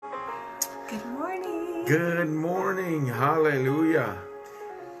Good morning. Good morning. Hallelujah.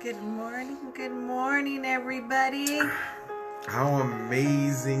 Good morning, everybody. How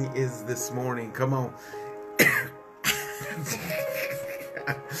amazing is this morning? Come on.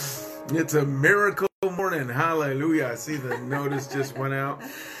 It's a miracle morning. Hallelujah. I see the notice just went out.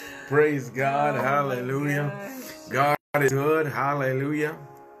 Praise God. Hallelujah. God is good. Hallelujah.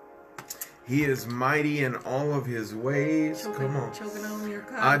 He is mighty in all of his ways. Come on. Choking on your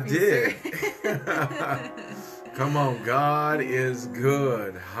coffee. I did. Come on. God is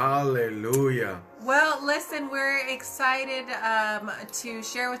good. Hallelujah. Well, listen, we're excited to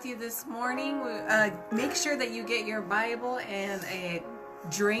share with you this morning. Make sure that you get your Bible and a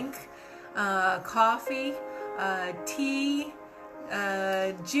drink, coffee, tea,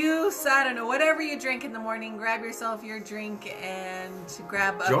 juice, I don't know, whatever you drink in the morning. Grab yourself your drink and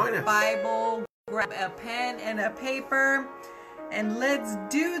grab a Bible, grab a pen and a paper, and let's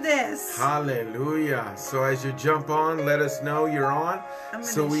do this. Hallelujah. So as you jump on, let us know you're on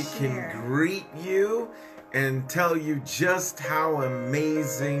so we can greet you and tell you just how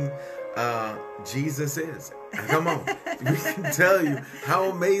amazing Jesus is. Come on. We can tell you how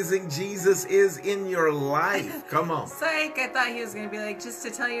amazing Jesus is in your life. Come on. Psych, I thought he was going to be like, just to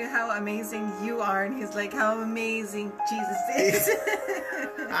tell you how amazing you are. And he's like, how amazing Jesus is.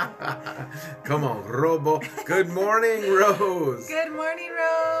 Come on, Robo. Good morning, Rose. Good morning,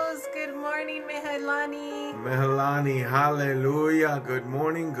 Rose. Good morning, Mehalani. Mehalani, hallelujah. Good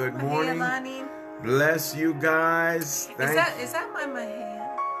morning, good morning. Mehalani. Bless you guys. Is that my Mahan?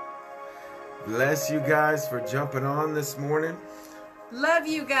 Bless you guys for jumping on this morning. Love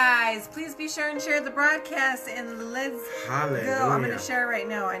you guys. Please be sure and share the broadcast and let's go. I'm going to share right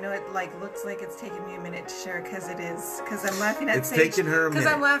now. I know it looks like it's taking me a minute to share because it is. Because I'm laughing at Sage. It's taking her a minute.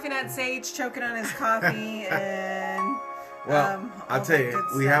 Because I'm laughing at Sage choking on his coffee and... Well, I'll tell you,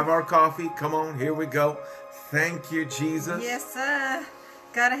 we have our coffee. Come on, here we go. Thank you, Jesus. Yes, sir.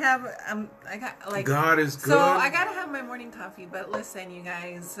 Gotta have, God is good. So I gotta have my morning coffee, but listen, you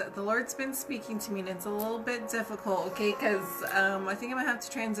guys, the Lord's been speaking to me and it's a little bit difficult, okay, because I think I'm gonna have to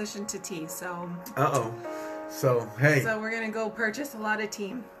transition to tea, so. So, hey. So we're gonna go purchase a lot of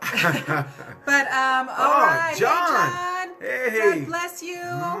tea. But, all right. John. Hey, God bless you.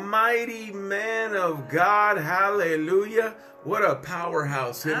 Mighty man of God, hallelujah. What a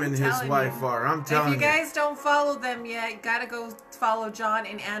powerhouse him and his wife are. I'm telling you. If you guys don't follow them yet, gotta go follow John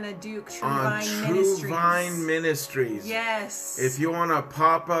and Anna Duke, True Vine Ministries. Yes. If you want to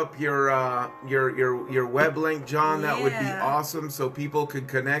pop up your web link, John, that would be awesome so people could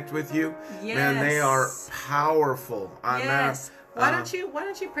connect with you. Yes. Man, they are powerful. Yes. Why don't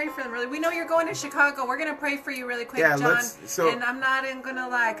you pray for them? Really, we know you're going to Chicago. We're gonna pray for you really quick, John. And I'm not even gonna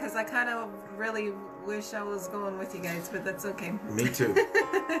lie, because I kind of really wish I was going with you guys, but that's okay. Me too.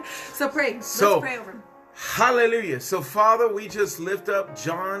 So pray. Let's pray over them. Hallelujah. So, Father, we just lift up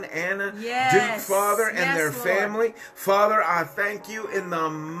John, Anna, Duke, Father, and their family. Father, I thank you in the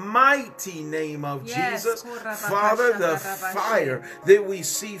mighty name of Jesus. Father, the fire that we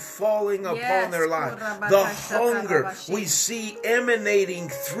see falling upon their life, the hunger we see emanating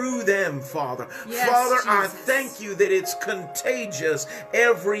through them, Father. Father, Jesus. I thank you that it's contagious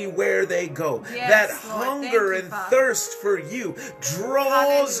everywhere they go. That hunger and thirst for you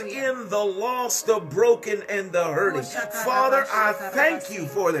draws in the lost, the broken, and the hurting. Father, I thank you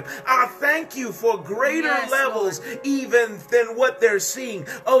for them. I thank you for greater levels even than what they're seeing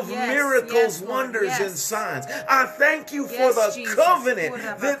of miracles, wonders, and signs. I thank you for the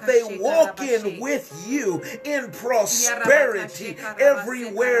covenant that they walk in with you in prosperity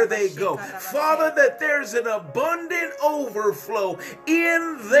everywhere they go. Father, that there's an abundant overflow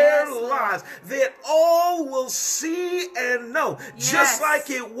in their lives that all will see and know, just like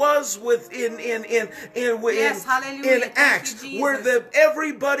it was within in Acts, where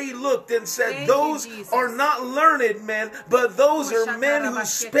everybody looked and said, those are not learned men, but those are men who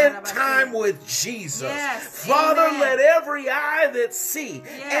spent time with Jesus. Father, let every eye that see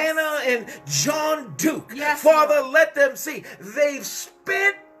Anna and John Duke, Father, let them see they've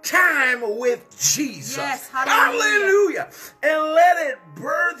spent time with Jesus. Hallelujah. And let it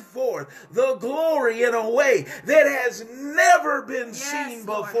birth forth the glory in a way that has never been seen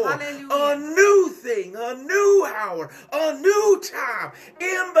before. A new thing, a new hour, a new time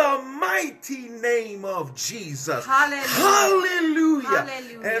in the mighty name of Jesus. Hallelujah.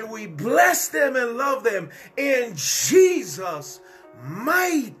 And we bless them and love them in Jesus'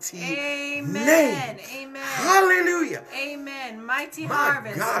 mighty Amen. name. Amen. Hallelujah. Amen. Mighty My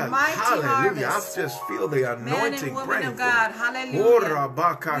harvest. God. Mighty Hallelujah. harvest. I just feel the anointing. Man and woman praying of for God. me. Hallelujah. We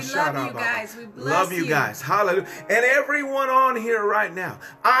love you guys. We bless Love you guys. Hallelujah. And everyone on here right now,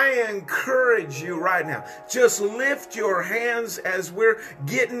 I encourage you right now, just lift your hands as we're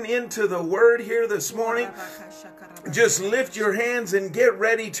getting into the word here this morning. Just lift your hands and get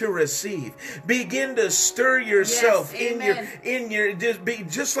ready to receive. Begin to stir yourself in your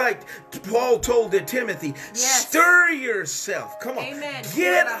just like Paul told to Timothy. Yes. Stir yourself. Come on. Amen.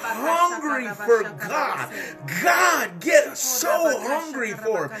 Get hungry for God. God, get so hungry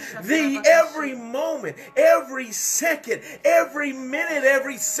for Him. Every moment, every second, every minute,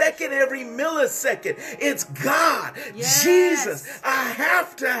 every second, every millisecond. It's God. Yes. Jesus, I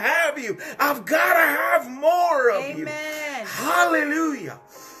have to have you. I've got to have more of you. Amen. Hallelujah.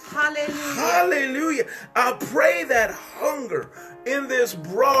 Hallelujah. Hallelujah. I pray that hunger in this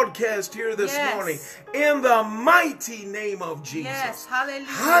broadcast here this morning in the mighty name of Jesus. Yes. Hallelujah.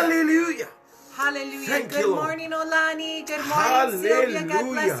 Hallelujah. Hallelujah. Thank Good you, Lord. morning, Olani. Good morning, Sylvia. God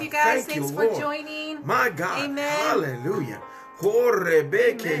bless you guys. Thank you, Thanks for Lord. joining. My God. Amen. Hallelujah. Do Do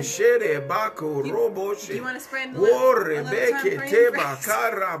you want to spread a little time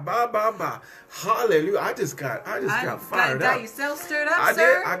Hallelujah. I just got fired got up. yourself stirred up, I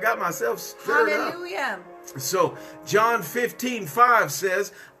sir? did. I got myself stirred up. Hallelujah. So John 15:5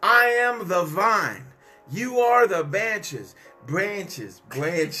 says, I am the vine. You are the branches.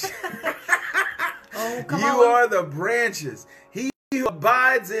 Oh, come You on. are the branches. He who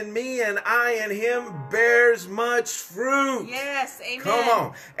abides in me and I in him bears much fruit. Yes, amen. Come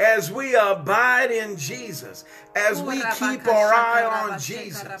on. As we abide in Jesus, as we keep our eye on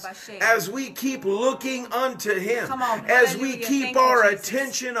Jesus, as we keep looking unto Him, Come on. as we Hallelujah. keep Thank you, our Jesus.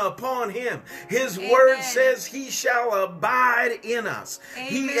 attention upon Him, His Amen. word says He shall abide in us.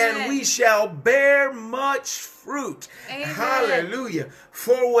 Amen. And we shall bear much fruit. Amen. Hallelujah.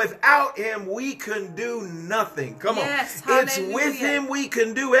 For without Him we can do nothing. Come on. Yes, It's hallelujah. with Him we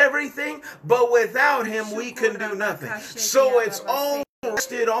can do everything, but without Him we can do nothing. So it's all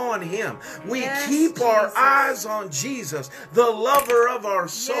rested on Him. We Yes, keep our Jesus. eyes on Jesus, the lover of our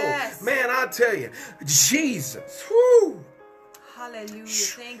soul. Yes. Man, I tell you, Jesus. Whoo. Hallelujah.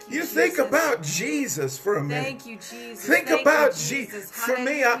 Thank you, You Jesus. think about Jesus for a minute. Thank you, Jesus. Think Thank about you, Jesus. For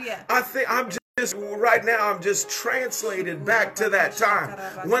me, Hallelujah. I think I'm just right now, I'm just translated back to that time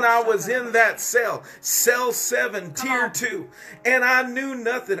when I was in that cell 7, tier 2, and I knew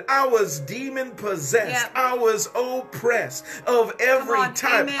nothing. I was demon possessed. Yep. I was oppressed of every on,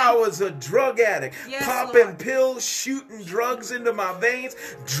 type. amen. I was a drug addict, Yes, popping Lord. pills, shooting drugs into my veins,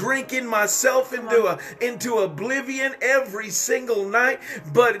 drinking myself into oblivion every single night.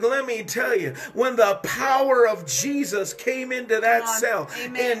 But let me tell you, when the power of Jesus came into that cell,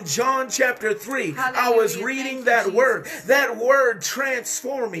 amen. in John chapter 3, I Hallelujah. was reading Thank you, that word. Jesus. That word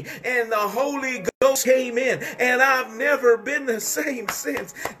transformed me, and the Holy Ghost came in, and I've never been the same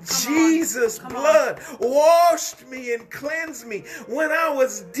since. Jesus' blood washed me and cleansed me when I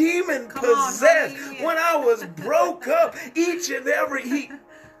was demon possessed, hallelujah. when I was broke up, each and every.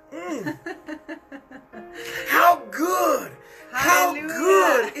 How good! How Hallelujah.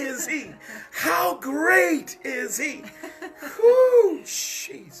 good is He? How great is He? Whoo,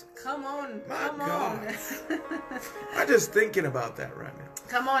 Jesus. Come on. My Come God. on. I'm just thinking about that right now.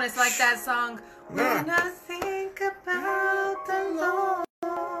 Come on. It's like that song. Nah. When I think about the Lord.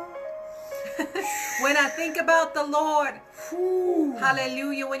 When I think about the Lord. Whew.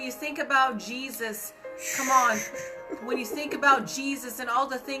 Hallelujah. When you think about Jesus. Come on. When you think about Jesus and all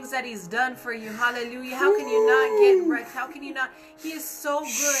the things that He's done for you, hallelujah, how can you not get wrecked? How can you not? He is so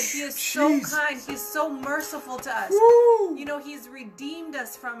good. He is so Jesus. kind. He's so merciful to us. Woo. You know, He's redeemed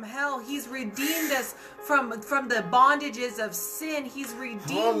us from hell. He's redeemed us from the bondages of sin. He's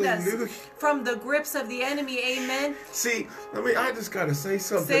redeemed Hallelujah. us from the grips of the enemy. Amen. See, I just got to say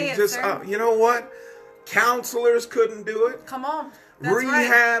something. Say it, sir. You know what? Counselors couldn't do it. Come on. That's Rehabs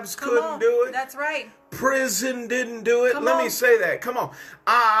right. Come couldn't on. do it. That's right. Prison didn't do it. Come Let on. me say that. Come on.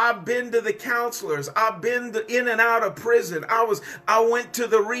 I've been to the counselors. I've been in and out of prison. I went to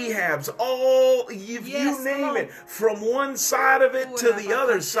the rehabs. You name it. From one side of it to the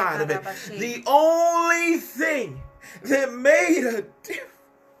other side of it. The only thing that made a difference.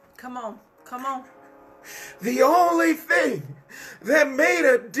 Come on. Come on. The only thing that made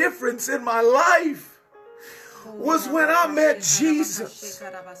a difference in my life was when I met Jesus.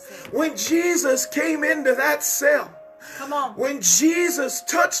 When Jesus came into that cell. Come on. When Jesus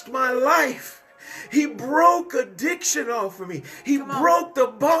touched my life, He broke addiction off of me. He broke the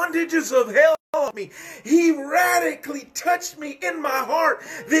bondages of hell fell on me. He radically touched me in my heart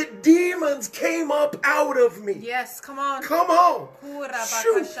that demons came up out of me. Yes, come on. Come on.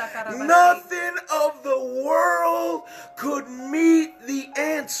 Shoot. Nothing of the world could meet the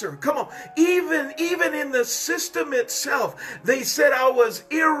answer. Come on. Even in the system itself, they said I was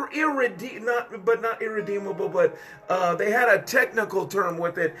not irredeemable, but they had a technical term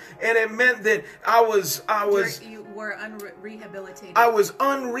with it, and it meant that you were unrehabilitated. I was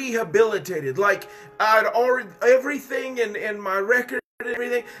unrehabilitated. Like I'd already everything in my record.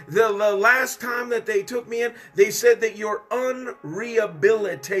 Everything. The last time that they took me in, they said that you're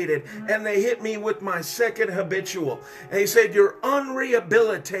unrehabilitated, and they hit me with my second habitual. And they said you're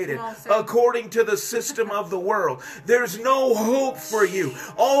unrehabilitated according to the system of the world. There's no hope for you.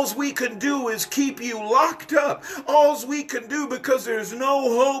 All we can do is keep you locked up. All we can do, because there's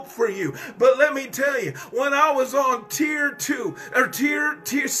no hope for you. But let me tell you, when I was on tier 2 or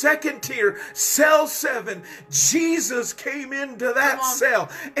second tier, cell 7, Jesus came into that cell,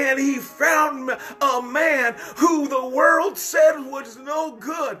 and he found a man who the world said was no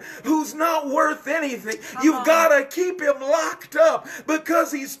good, who's not worth anything. You've got to keep him locked up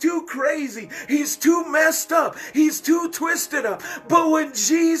because he's too crazy, he's too messed up, he's too twisted up. But when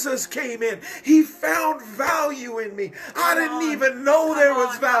Jesus came in, he found value in me. I didn't even know there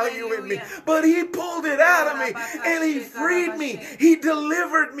was value in me, but he pulled it out of me, and he freed me, he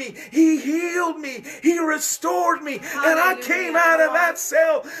delivered me, he healed me, he restored me, and I came out of that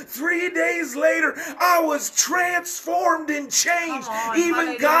cell 3 days later. I was transformed and changed.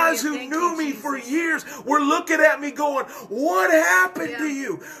 Even guys who knew me for years were looking at me going, what happened to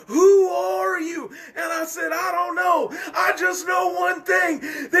you? Who are you? And I said, I don't know. I just know one thing.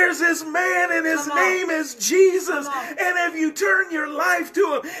 There's this man, and his name is Jesus. And if you turn your life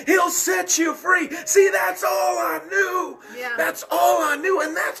to him, he'll set you free. See, that's all I knew. That's all I knew,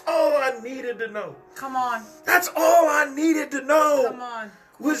 and that's all I needed to know. Come on. That's all I needed to know. Come on.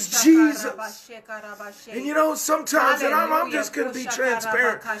 Was Jesus. And you know, sometimes, and I'm just going to be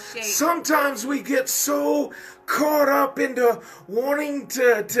transparent, sometimes we get so caught up into wanting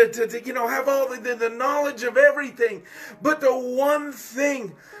to have all the knowledge of everything. But the one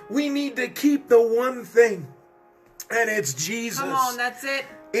thing, we need to keep the one thing, and it's Jesus. Come on, that's it.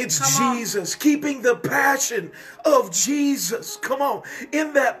 It's Jesus, keeping the passion of Jesus. Come on.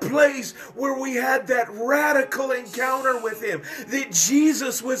 In that place where we had that radical encounter with him, that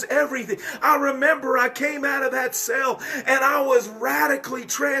Jesus was everything. I remember I came out of that cell and I was radically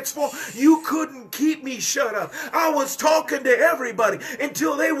transformed. You couldn't keep me shut up. I was talking to everybody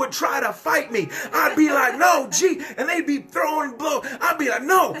until they would try to fight me. I'd be like, no, and they'd be throwing blow. I'd be like,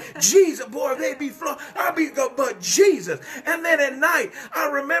 no, Jesus, boy, they'd be flowing. I'd be go, but Jesus. And then at night, I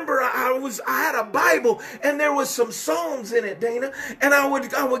remember I had a Bible, and there was some Psalms in it, Dana, and I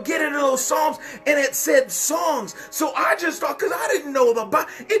would get into those Psalms, and it said songs. So I just thought, because I didn't know the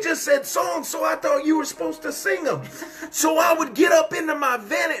Bible, it just said songs, so I thought you were supposed to sing them. So I would get up into my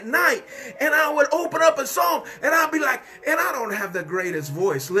van at night, and I would open up a Psalm, and I'd be like, and I don't have the greatest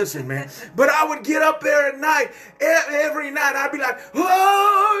voice, listen, man, but I would get up there at night, every night, I'd be like,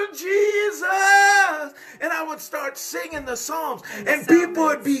 oh, Jesus, and I would start singing the Psalms, and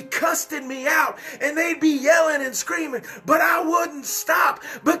people would be cussing me out, and they'd be yelling and screaming, but I wouldn't stop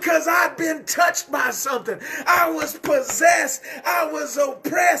because I'd been touched by something. I was possessed. I was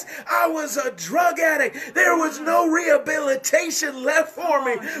oppressed. I was a drug addict. There was no rehabilitation left for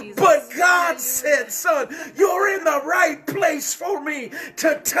me. But God said, son, you're in the right place for me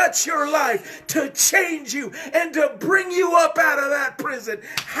to touch your life, to change you, and to bring you up out of that prison.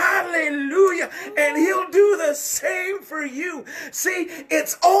 Hallelujah. And he'll do the same for you. See,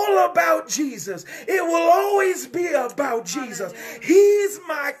 it's all about Jesus. It will always be about Jesus. He's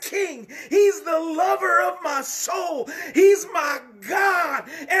my King. He's the lover of my soul. He's my God,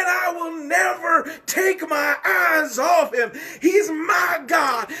 and I will never take my eyes off him. He's my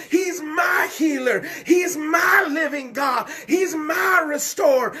God. He's my healer. He's my living God. He's my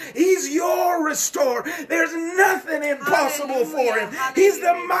restorer. He's your restorer. There's nothing impossible for him. He's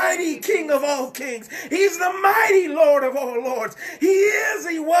the mighty King of all kings. He's the mighty Lord of all lords. He is,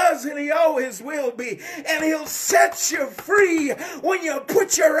 he was, and he always will be. And he'll set you free when you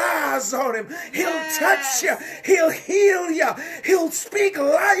put your eyes on him. He'll touch you. He'll heal you. He'll speak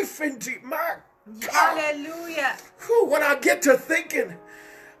life into my God. Hallelujah. Whew, when I get to thinking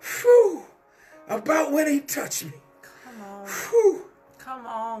about when he touched me. Come on. Whew, come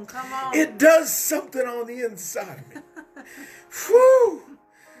on. Come on. It does something on the inside of me. Whew,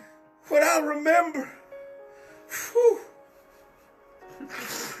 when I remember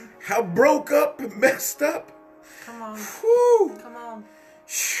how broke up and messed up. Come on. Whew, come on.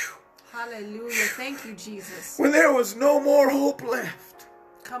 Hallelujah. Thank you, Jesus. When there was no more hope left.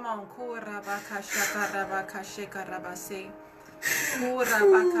 Come on.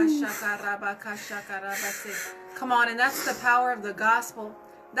 Come on, and that's the power of the gospel.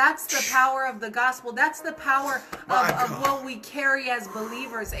 That's the power of the gospel. That's the power of what we carry as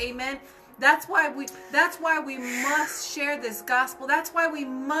believers. Amen. That's why we must share this gospel. That's why we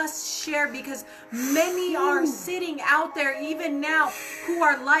must share, because many are sitting out there even now who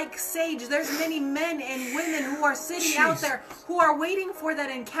are like Sage. There's many men and women who are sitting out there who are waiting for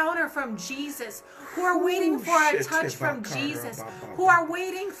that encounter from Jesus, who are waiting for a touch from Jesus, who are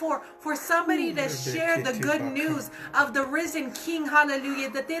waiting for somebody to share the good news of the risen King.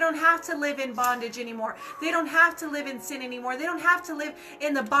 Hallelujah. That they don't have to live in bondage anymore. They don't have to live in sin anymore. They don't have to live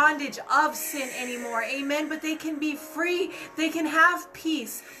in the bondage of sin anymore. Amen. But they can be free. They can have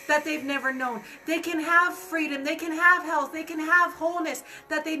peace that they've never known. They can have freedom. They can have health. They can have wholeness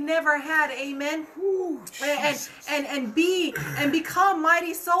that they never had. Amen. And become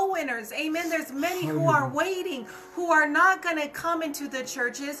mighty soul winners. Amen. There's many who are waiting, who are not going to come into the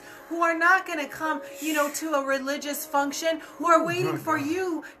churches, who are not going to come, to a religious function, who are waiting for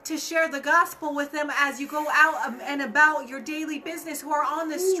you to share the gospel with them as you go out and about your daily business, who are on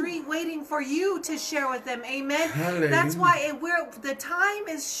the street waiting for you to share with them. Amen. Hallelujah. That's why the time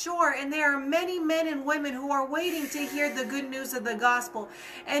is short, and there are many men and women who are waiting to hear the good news of the gospel.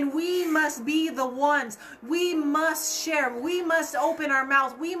 And we must be the ones. We must share. We must open our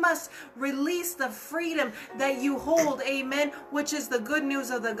mouths. We must release the freedom that you hold. Amen. Which is the good news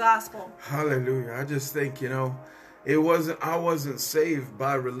of the gospel. Hallelujah. I just think, I wasn't saved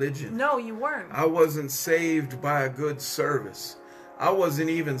by religion. No, you weren't. I wasn't saved by a good service. I wasn't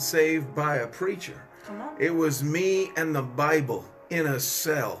even saved by a preacher. Come on. It was me and the Bible in a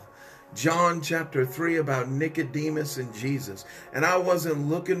cell. John chapter 3 about Nicodemus and Jesus. And I wasn't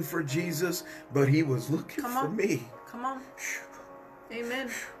looking for Jesus, but he was looking for me. Come on. Amen.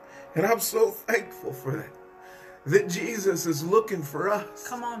 And I'm so thankful for that Jesus is looking for us.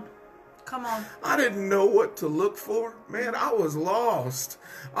 Come on. Come on. I didn't know what to look for. Man, I was lost.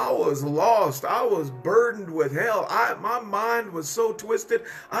 I was burdened with hell. My mind was so twisted.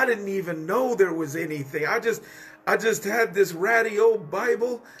 I didn't even know there was anything. I just had this ratty old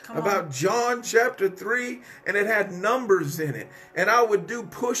Bible about John chapter 3, and it had numbers in it. And I would do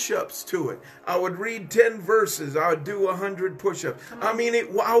push-ups to it. I would read 10 verses. I would do 100 push-ups. I mean,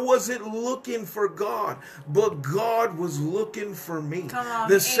 I wasn't looking for God, but God was looking for me.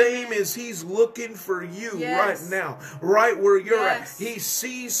 The same as he's looking for you right now, right where you're at. He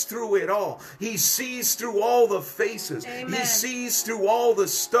sees through it all. He sees through all the faces. He sees through all the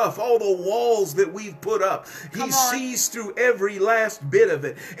stuff, all the walls that we've put up. He sees through every last bit of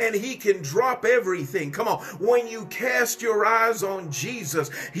it, and he can drop everything. Come on. When you cast your eyes on Jesus,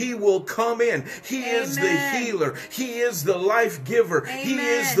 he will come in. He is the healer. He is the life giver. He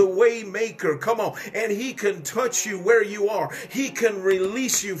is the way maker. Come on. And he can touch you where you are. He can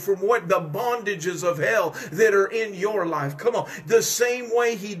release you from what the bondages of hell that are in your life. Come on. The same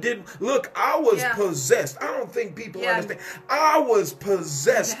way he did. Look, I was possessed. I don't think people understand. I was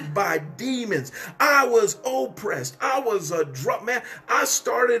possessed by demons. I was oppressed. I was a drug man. I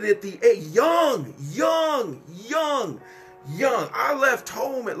started at the young. I left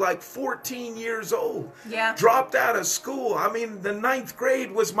home at like 14 years old. Dropped out of school. I mean, the 9th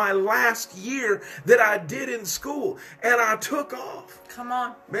grade was my last year that I did in school. And I took off. Come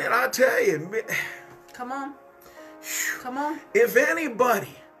on. Man, I tell you. Man, come on. Come on. If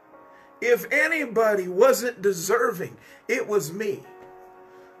anybody wasn't deserving, it was me.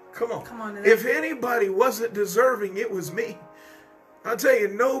 Come on. Come on. If anybody wasn't deserving, it was me. I'll tell you,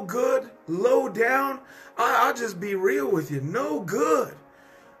 no good, low down. I'll just be real with you. No good.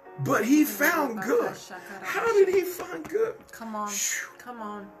 But he found good. How did he find good? Come on. Come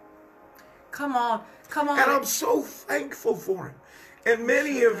on. Come on. Come on. And I'm so thankful for him. And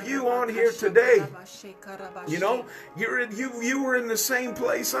many of you on here today, you were in the same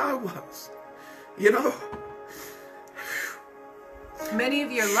place I was. Many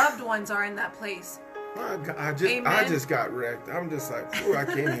of your loved ones are in that place. I just got wrecked. I'm just like, I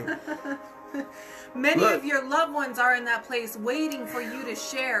can't even. Many of your loved ones are in that place waiting for you to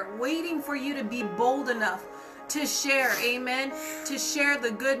share, waiting for you to be bold enough to share, amen, to share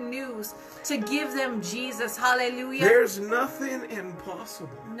the good news, to give them Jesus. Hallelujah. There's nothing impossible.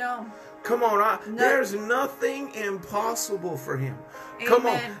 No. Come on, there's nothing impossible for him. Come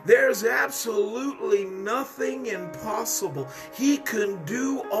on, Amen. there's absolutely nothing impossible. He can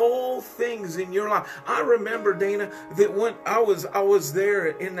do all things in your life. I remember, Dana, that when I was there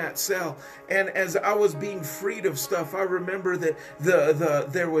in that cell, and as I was being freed of stuff, I remember that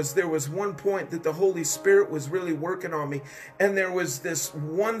there was one point that the Holy Spirit was really working on me, and there was this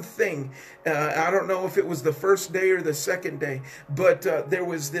one thing. I don't know if it was the first day or the second day, but there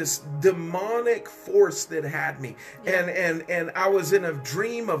was this demonic force that had me, and I was in a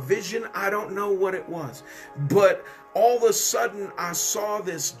dream, a vision. I don't know what it was, but all of a sudden I saw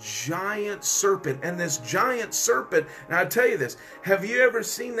this giant serpent, and this giant serpent, and I tell you this, have you ever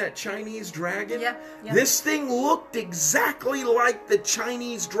seen that Chinese dragon? Yeah. This thing looked exactly like the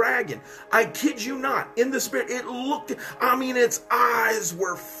Chinese dragon. I kid you not. In the spirit, it looked, I mean, its eyes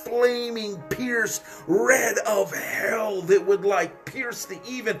were flaming, pierced red of hell that would like pierce the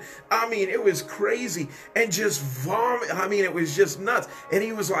even, I mean, it was crazy, and just vomit. I mean, it was just nuts. And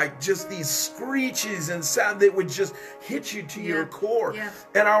he was like just these screeches and sound that would just hit you to your core.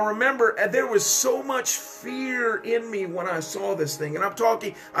 And I remember there was so much fear in me when I saw this thing. And I'm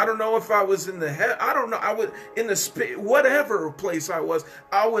talking, I don't know if I was in the head, I don't know, I was in the whatever place I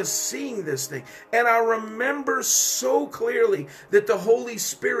was seeing this thing. And I remember so clearly that the Holy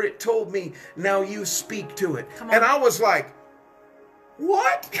Spirit told me, now you speak to it. And I was like,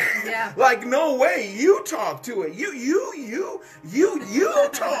 what? Yeah. Like, no way. You talk to it. You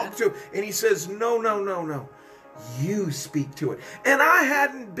talk to it. And he says, no. You speak to it. And I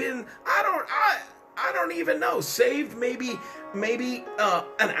hadn't been, I don't even know, saved maybe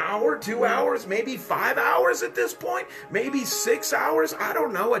an hour, 2 hours, maybe 5 hours at this point, maybe 6 hours, I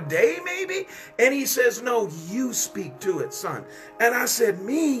don't know, a day maybe. And he says, no, you speak to it, son. And I said,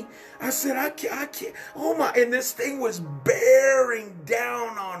 me? I said, I can't, oh my, and this thing was bearing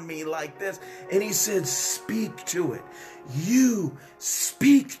down on me like this. And he said, speak to it. You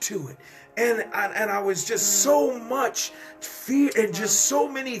speak to it. And I was just so much fear, and just so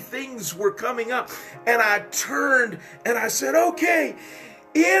many things were coming up. And I turned and I said, okay,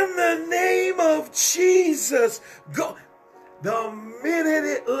 in the name of Jesus, go. The minute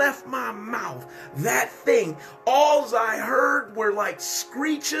it left my mouth, that thing, all I heard were like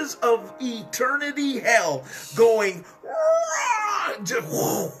screeches of eternity hell going, just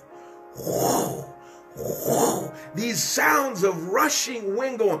whoa, whoa. Whoa, these sounds of rushing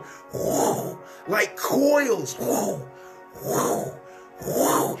wind going, whoa, like coils, whoa, whoa,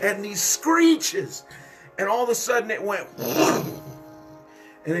 whoa, and these screeches. And all of a sudden it went, whoa,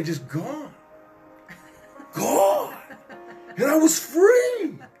 and it just gone. And I was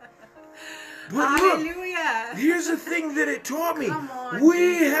free. But hallelujah. Look, here's the thing that it taught me. Come on,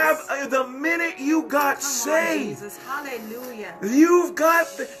 we Jesus. have, the minute you got saved. Jesus. Hallelujah. You've got,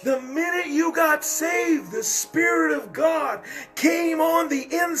 the minute you got saved, the Spirit of God came on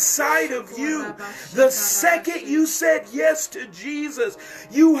the inside of you. The second you said yes to Jesus,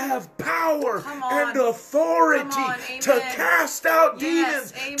 you have power and authority to cast out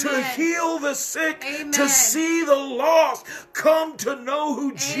demons, to heal the sick, to see the lost come to know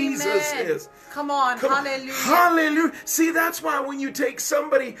who Jesus is. Come on. Hallelujah. Hallelujah. See, that's why when you take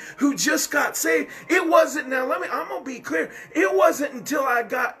somebody who just got saved, it wasn't, now I'm going to be clear. It wasn't until I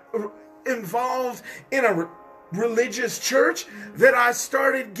got involved in a religious church that I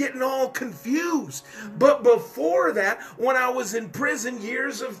started getting all confused. But before that, when I was in prison,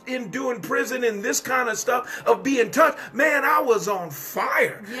 years in doing prison and this kind of stuff, of being touched, man, I was on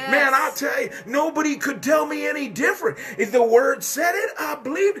fire. Yes. Man, I'll tell you, nobody could tell me any different. If the word said it, I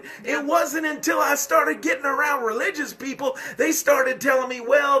believed it. It wasn't until I started getting around religious people, they started telling me,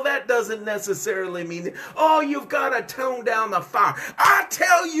 well, that doesn't necessarily mean that. Oh, you've got to tone down the fire. I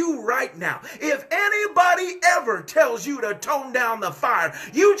tell you right now, if anybody ever tells you to tone down the fire,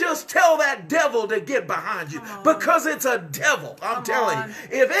 you just tell that devil to get behind you, because it's a devil. I'm telling you.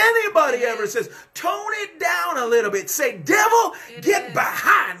 If anybody ever says, tone it down a little bit, say, devil, get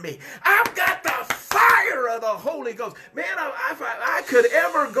behind me. I've got the fire of the Holy Ghost. Man, if I could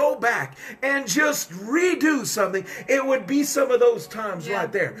ever go back and just redo something, it would be some of those times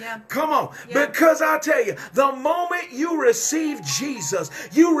right there. Come on. Because I tell you, the moment you receive Jesus,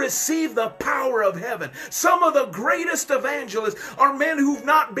 you receive the power of heaven. Some of of the greatest evangelists are men who've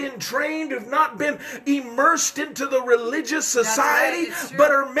not been trained, who've not been immersed into the religious society,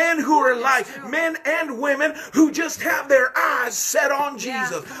 but are men who are like men and women who just have their eyes set on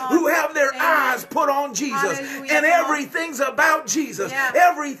Jesus, who have their eyes put on Jesus, and everything's about Jesus.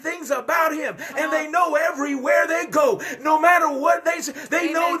 Everything's about Him. And they know everywhere they go, no matter what they say,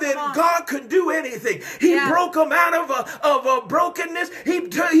 they know that God can do anything. He broke them out of a brokenness.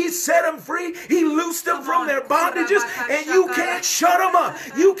 He set them free. He loosed them from their bondages, and you can't shut them up.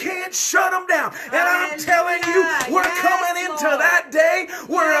 You can't shut them down. And I'm telling you, we're coming into that day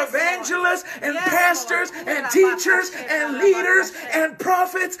where evangelists and pastors and teachers and leaders and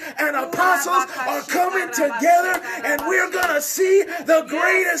prophets and apostles are coming together, and we're going to see the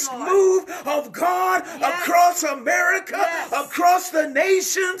greatest move of God across America, across the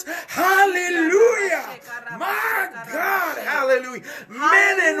nations. Hallelujah. My God, hallelujah.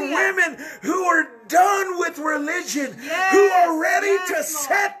 Men and women who are done with religion, who are ready to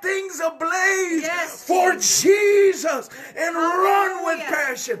set things ablaze for Jesus and run with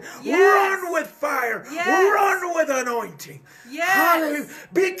passion, run with fire, run with anointing. Hallelujah.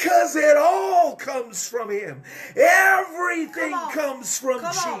 Because it all comes from Him. Everything comes from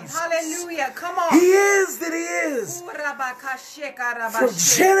Jesus. Hallelujah. Come on. He is that He is. From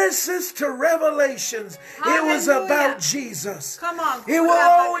Genesis to Revelations, it was about Jesus. Come on. It will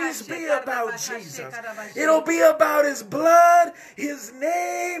always be about Jesus. It'll be about His blood, His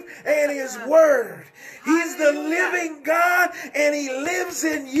name, and His word. He's the living God, and He lives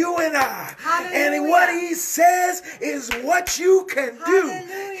in you and I. And what He says is what you can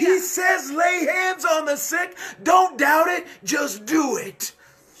do. He says, lay hands on the sick. Don't doubt it, just do it.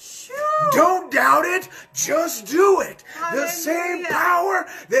 Don't doubt it, just do it. The same power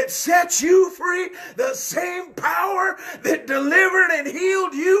that set you free, the same power that delivered and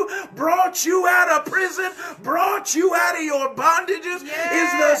healed you, brought you out of prison, brought you out of your bondages,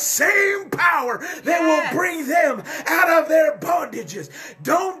 is the same power that will bring them out of their bondages.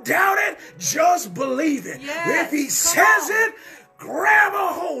 Don't doubt it, just believe it. If He says it, grab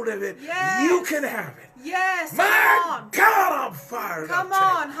a hold of it. You can have it. Yes, my God, I'm fired up. Come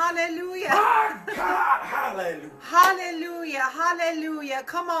on, hallelujah. My God, hallelujah. Hallelujah, hallelujah.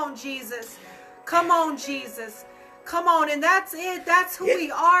 Come on, Jesus. Come on, Jesus. Come on, and that's it. That's who we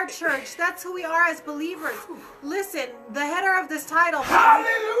are, church. That's who we are as believers. Listen, the header of this title,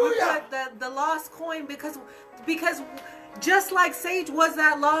 hallelujah, we put the lost coin because just like Sage was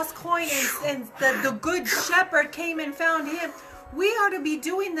that lost coin, and the good shepherd came and found him. We are to be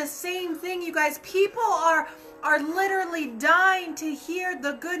doing the same thing, you guys. People are literally dying to hear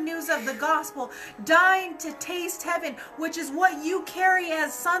the good news of the gospel, dying to taste heaven, which is what you carry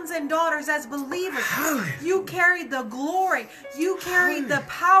as sons and daughters, as believers. You carry the glory. You carry the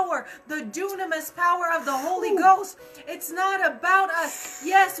power, the dunamis power of the Holy Ghost. It's not about us.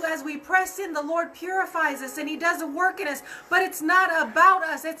 Yes, as we press in, the Lord purifies us and He does a work in us, but it's not about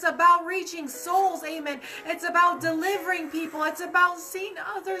us. It's about reaching souls, amen. It's about delivering people. It's about seeing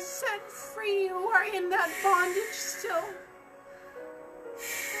others set free who are in that bondage still.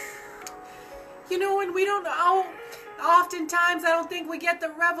 You know, and we don't know, oftentimes I don't think we get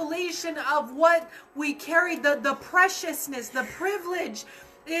the revelation of what we carry, the preciousness, the privilege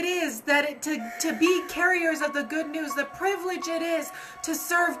it is that to be carriers of the good news, the privilege it is to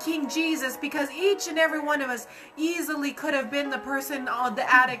serve King Jesus, because each and every one of us easily could have been the person, the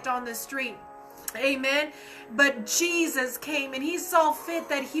addict on the street. Amen. But Jesus came and He saw fit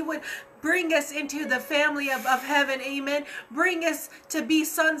that He would bring us into the family of heaven. Amen. Bring us to be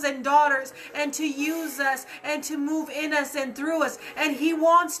sons and daughters, and to use us and to move in us and through us. And He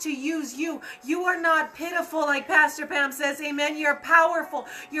wants to use you. You are not pitiful, like Pastor Pam says. Amen. You're powerful.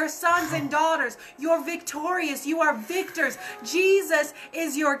 You're sons and daughters. You're victorious. You are victors. Jesus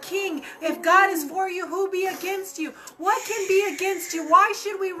is your King. If God is for you, who be against you? What can be against you? Why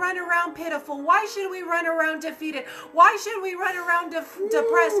should we run around pitiful? Why should we run around defeated? Why should we run around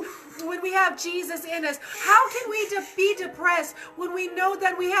depressed? When we have Jesus in us, how can we be depressed when we know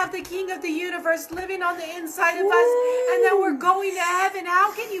that we have the King of the universe living on the inside of us, and that we're going to heaven?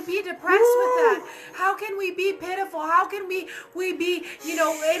 How can you be depressed with that? How can we be pitiful? How can we be, you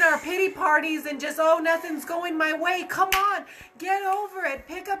know, in our pity parties and just, oh, nothing's going my way? Come on, get over it.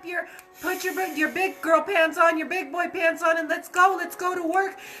 Pick up put your big girl pants on, your big boy pants on, and let's go to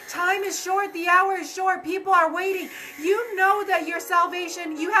work. Time is short, the hour is short, people are waiting. You know that your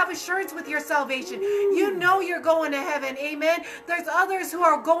salvation, you have assurance with your salvation. You know you're going to heaven. Amen. There's others who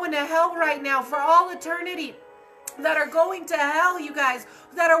are going to hell right now for all eternity. that are going to hell, you guys,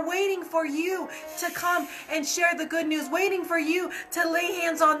 that are waiting for you to come and share the good news, waiting for you to lay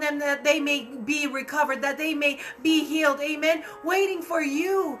hands on them that they may be recovered, that they may be healed. Amen. Waiting for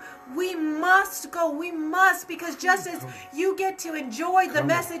you. We must go. We must, because just as you get to enjoy the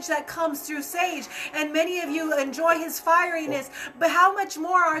message that comes through Sage, and many of you enjoy his fieriness, but how much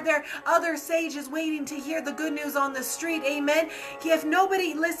more are there other sages waiting to hear the good news on the street? Amen. If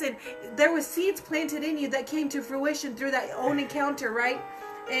nobody, listen, there was seeds planted in you that came to fruition through that own encounter, right?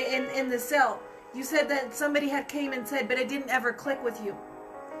 In the cell. You said that somebody had came and said, but it didn't ever click with you.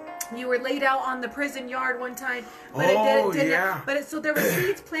 You were laid out on the prison yard one time, but it didn't. Yeah. But so there were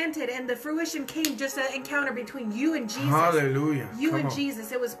seeds planted, and the fruition came just an encounter between you and Jesus. Hallelujah. You and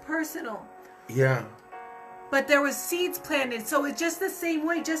Jesus. It was personal. Yeah. But there was seeds planted. So it's just the same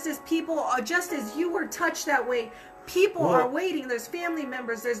way, just as people, just as you were touched that way, people are waiting. There's family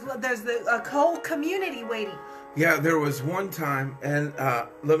members. There's a whole community waiting. Yeah, there was one time, and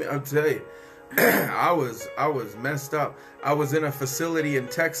I'll tell you, I was messed up. I was in a facility in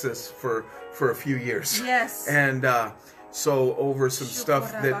Texas for a few years. Yes. And so over some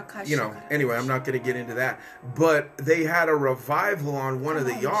stuff that, anyway, I'm not going to get into that. But they had a revival on one of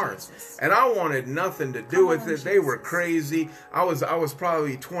the yards. Jesus. And I wanted nothing to do with it. Jesus. They were crazy. I was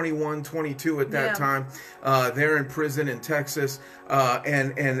probably 21, 22 at that time. They're in prison in Texas.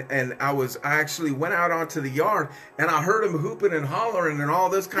 And I actually went out onto the yard, and I heard them hooping and hollering and all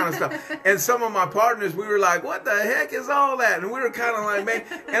this kind of stuff. And some of my partners, we were like, what the heck is all that? And we were kind of like, man.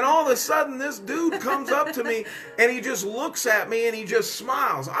 And all of a sudden, this dude comes up to me, and he just looks at me, and he just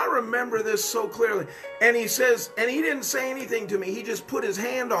smiles. I remember this so clearly. And he says, and he didn't say anything to me. He just put his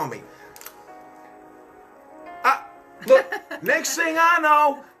hand on me. Look, next thing I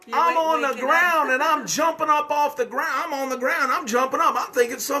know, I'm on the ground and I'm jumping up off the ground. I'm on the ground. I'm jumping up. I'm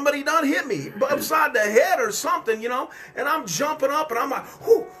thinking somebody done hit me upside the head or something, and I'm jumping up and I'm like,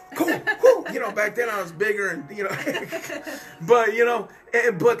 whoo, cool, whoo. Back then I was bigger and,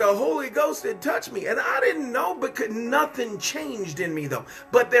 but the Holy Ghost had touched me, and I didn't know because nothing changed in me though.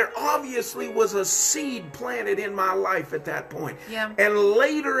 But there obviously was a seed planted in my life at that point. Yeah. And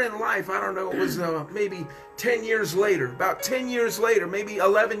later in life, I don't know, it was maybe 10 years later, about 10 years later, maybe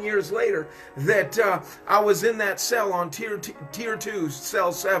 11 years later, that I was in that cell on tier 2,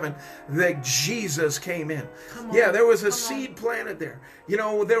 cell 7, that Jesus came in. Yeah, there was a seed planted there.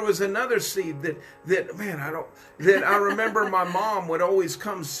 There was another seed that I remember my mom would always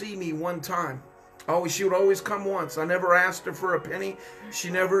come see me one time. She would always come once. I never asked her for a penny. She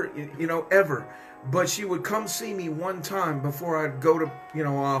never, ever. But she would come see me one time before I'd go to,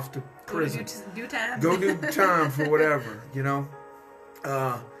 off to prison. Go do time for whatever,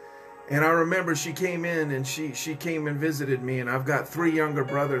 And I remember she came in and she came and visited me, and I've got 3 younger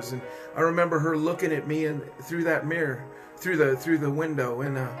brothers, and I remember her looking at me and through that mirror, through the window,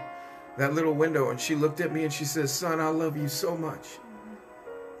 and that little window, and she looked at me and she says, "Son, I love you so much.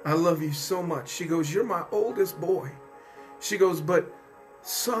 I love you so much." She goes, "You're my oldest boy." She goes, "But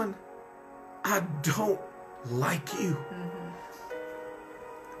son, I don't like you."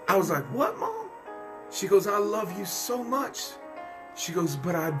 I was like, "What, Mom?" She goes, "I love you so much." She goes,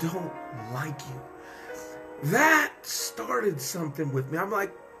 "But I don't like you." That started something with me. I'm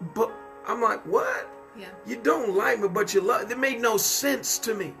like, "What?" Yeah. You don't like me, but you love. It made no sense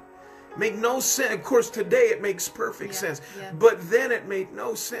to me. Made no sense. Of course, today it makes perfect sense. Yeah. But then it made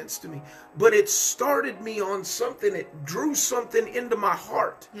no sense to me. But it started me on something. It drew something into my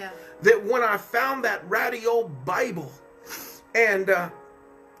heart. Yeah. That when I found that ratty old Bible and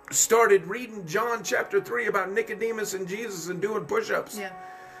started reading John chapter 3 about Nicodemus and Jesus and doing push-ups. Yeah.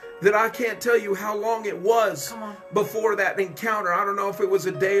 That I can't tell you how long it was before that encounter. I don't know if it was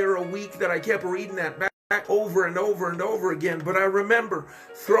a day or a week that I kept reading that back over and over and over again. But I remember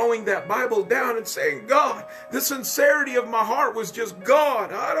throwing that Bible down and saying, "God," the sincerity of my heart was just,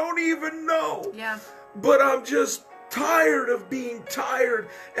 "God, I don't even know. Yeah. But I'm just tired of being tired,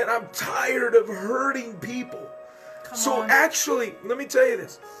 and I'm tired of hurting people." Actually, let me tell you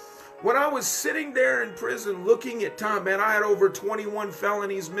this. When I was sitting there in prison looking at time, man, I had over 21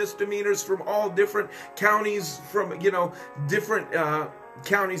 felonies, misdemeanors from all different counties, from, different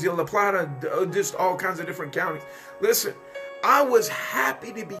counties, La Plata, just all kinds of different counties. Listen, I was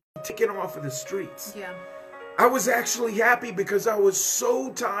happy to be taken off of the streets. Yeah. I was actually happy because I was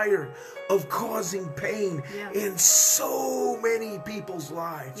so tired of causing pain in so many people's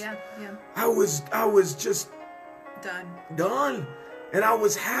lives. Yeah, yeah. I was just done. And I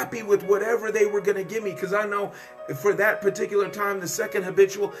was happy with whatever they were going to give me, because I know for that particular time, the second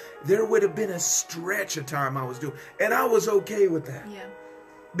habitual, there would have been a stretch of time I was doing. And I was okay with that. Yeah.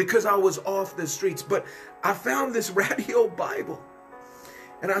 because I was off the streets. But I found this ratty old Bible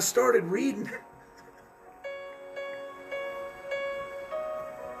and I started reading.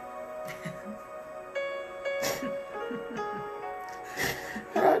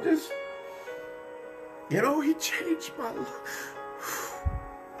 And I just, you know, he changed my life.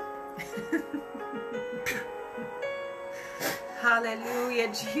 Hallelujah,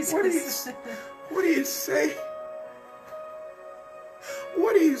 Jesus. What do you say?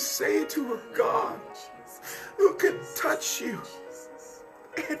 What do you say to a God who can touch you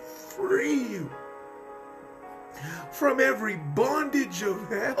and free you from every bondage of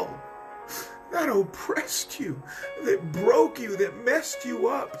hell that oppressed you, that broke you, that messed you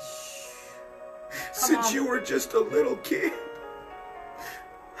up since you were just a little kid?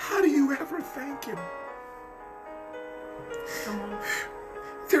 How do you ever thank him? Come on.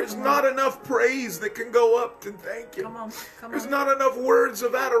 There's not enough praise that can go up to thank him. There's not enough words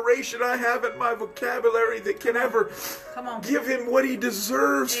of adoration I have in my vocabulary that can ever give him what he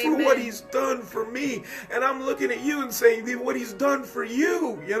deserves for what he's done for me. And I'm looking at you and saying, what he's done for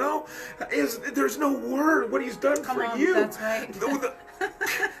you, you know, there's no word what he's done for you. That's right.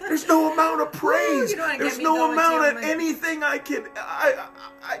 There's no amount of praise. There's no amount of anything I can.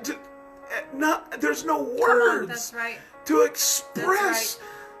 There's no words. That's right. To express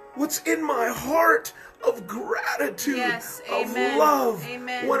what's in my heart of gratitude, of love,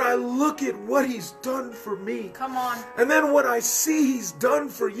 when I look at what he's done for me. Come on. And then when I see he's done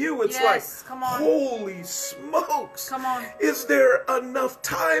for you, it's like, holy smokes. Come on. Is there enough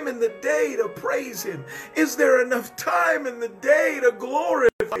time in the day to praise him? Is there enough time in the day to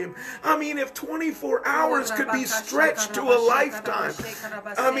glorify him? I mean, if 24 hours could be stretched to a lifetime,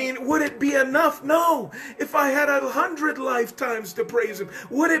 I mean, would it be enough? No. If I had 100 lifetimes to praise him,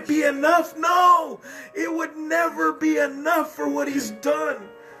 would it be enough? No. It would never be enough for what he's done.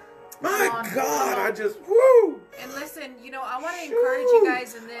 My God, I just, woo! And listen, you know, I want to encourage you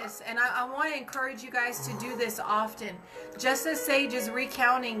guys in this, and I want to encourage you guys to do this often. Just as Sage is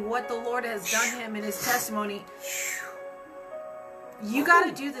recounting what the Lord has done him in his testimony, you got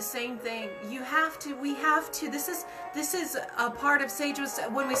to do the same thing. You have to, we have to. This is a part of Sage was,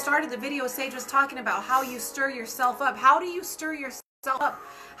 when we started the video, Sage was talking about how you stir yourself up. How do you stir yourself up?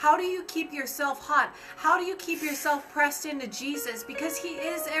 How do you keep yourself hot? How do you keep yourself pressed into Jesus? Because he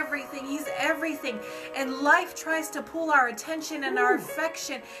is everything. He's everything. And life tries to pull our attention and our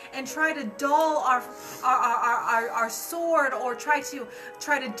affection and try to dull our sword, or try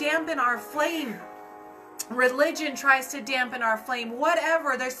to dampen our flame. Religion tries to dampen our flame.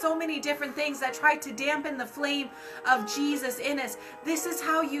 Whatever. There's so many different things that try to dampen the flame of Jesus in us. This is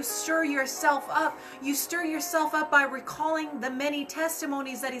how you stir yourself up. You stir yourself up by recalling the many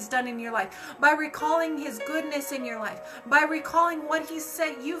testimonies that he's done in your life, by recalling his goodness in your life, by recalling what he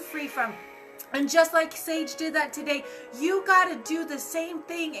set you free from. And just like Sage did that today, you got to do the same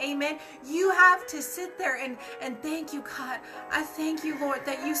thing, amen? You have to sit there and thank you, God. I thank you, Lord,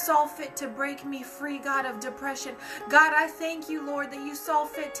 that you saw fit to break me free, God, of depression. God, I thank you, Lord, that you saw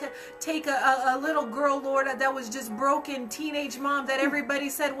fit to take a little girl, Lord, that was just broken, teenage mom that everybody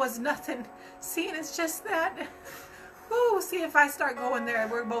said was nothing. See, and it's just that. Ooh, see, if I start going there,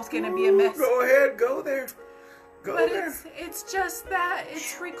 we're both going to be a mess. Go ahead, go there. But it's just that.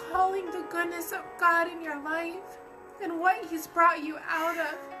 It's recalling the goodness of God in your life and what he's brought you out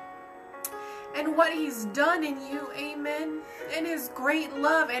of and what he's done in you, amen, and his great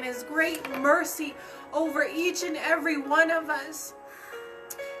love and his great mercy over each and every one of us.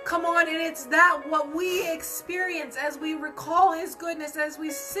 Come on, and it's that what we experience as we recall his goodness, as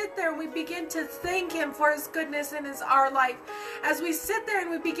we sit there and we begin to thank him for his goodness in our life, as we sit there and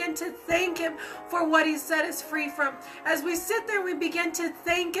we begin to thank him for what he set us free from, as we sit there and we begin to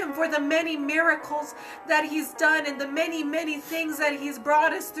thank him for the many miracles that he's done and the many, many things that he's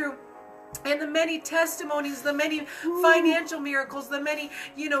brought us through. And the many testimonies, the many financial miracles, the many,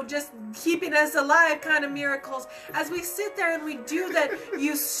 just keeping us alive kind of miracles. As we sit there and we do that,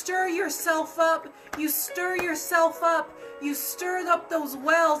 you stir yourself up. You stir yourself up. You stir up those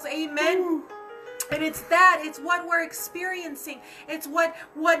wells. Amen. And it's what we're experiencing. It's what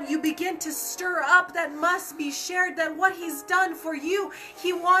you begin to stir up that must be shared, that what he's done for you,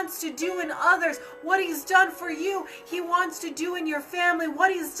 he wants to do in others. What he's done for you, he wants to do in your family.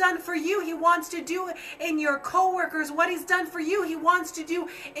 What he's done for you, he wants to do in your coworkers. What he's done for you, he wants to do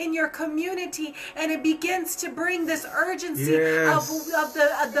in your community. And it begins to bring this urgency of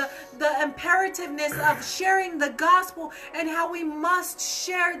the imperativeness of sharing the gospel, and how we must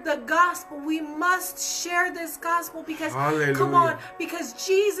share the gospel. We must must share this gospel because, Hallelujah. come on, because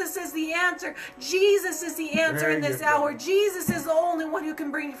Jesus is the answer. Jesus is the answer in this hour. Jesus is the only one who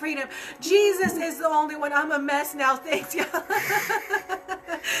can bring freedom. Jesus is the only one. I'm a mess now. Thanks, y'all.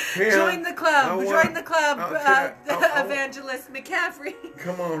 Join the club. Join the club, Evangelist McCaffrey.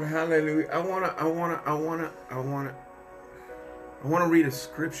 Come on, hallelujah. I want to read a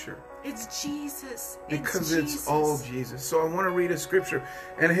scripture. It's Jesus. Because it's all Jesus. So I want to read a scripture.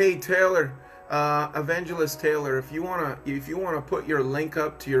 And hey, Taylor, Evangelist Taylor, if you wanna put your link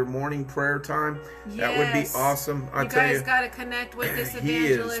up to your morning prayer time, that would be awesome. You guys gotta connect with this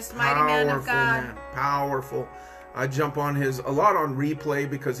evangelist, mighty man of God. Man, powerful. I jump on a lot on replay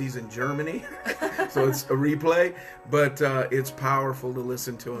because he's in Germany, so it's a replay. But it's powerful to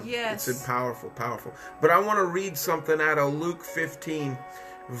listen to him. Yes, it's powerful. But I want to read something out of Luke 15.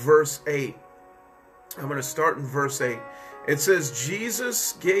 Verse 8. I'm going to start in verse 8. It says,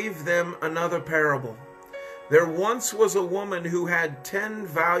 Jesus gave them another parable. There once was a woman who had 10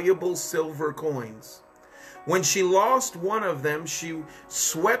 valuable silver coins. When she lost one of them, she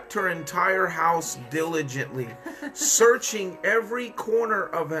swept her entire house diligently, searching every corner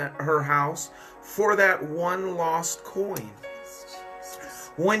of her house for that one lost coin.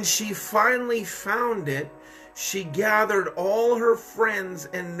 When she finally found it, she gathered all her friends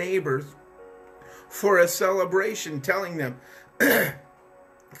and neighbors for a celebration, telling them,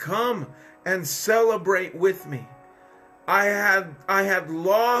 "Come and celebrate with me. I had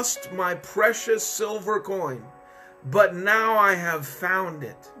lost my precious silver coin, but now I have found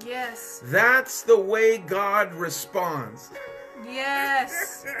it." Yes. That's the way God responds.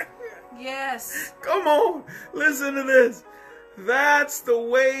 Yes. Yes. Come on, listen to this. That's the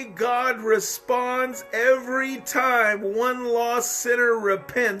way God responds every time one lost sinner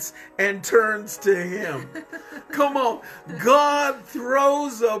repents and turns to Him. Come on. God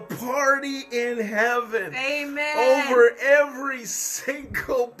throws a party in heaven. Amen. Over every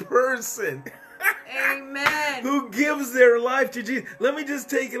single person. Amen. Who gives their life to Jesus. Let me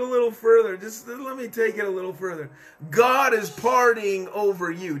just take it a little further. Let me take it a little further. God is partying over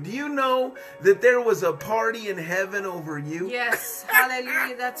you. Do you know that there was a party in heaven over you? Yes.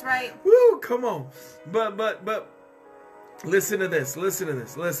 Hallelujah. That's right. Woo, come on. But listen to this.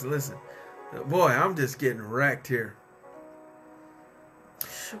 Listen. Boy, I'm just getting wrecked here.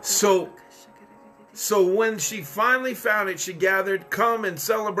 So when she finally found it, she gathered, "Come and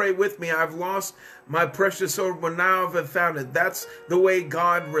celebrate with me. I've lost my precious silver, but now I've found it." That's the way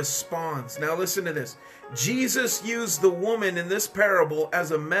God responds. Now listen to this. Jesus used the woman in this parable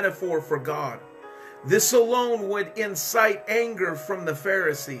as a metaphor for God. This alone would incite anger from the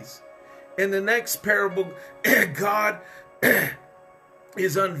Pharisees. In the next parable, God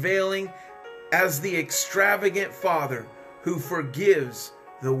is unveiling as the extravagant Father who forgives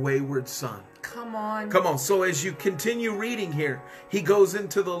the wayward son. Come on. Come on. So as you continue reading here, he goes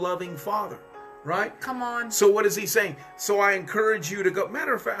into the loving Father, right? Come on. So what is he saying? So I encourage you to go.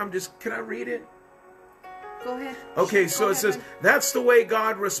 Matter of fact, can I read it? Go ahead. Okay, so it says, that's the way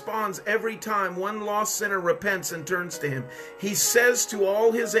God responds every time one lost sinner repents and turns to Him. He says to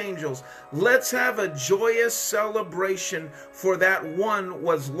all His angels, "Let's have a joyous celebration, for that one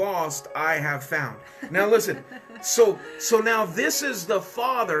was lost I have found." Now listen, so now this is the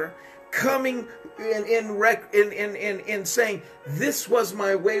Father coming in saying, "This was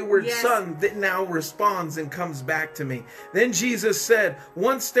my wayward son that now responds and comes back to me." Then Jesus said,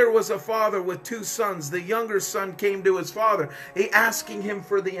 "Once there was a father with 2 sons. The younger son came to his father, asking him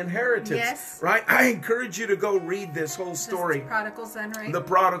for the inheritance." Yes. Right? I encourage you to go read this whole story. The prodigal son, right? The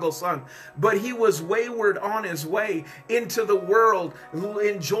prodigal son. But he was wayward on his way into the world,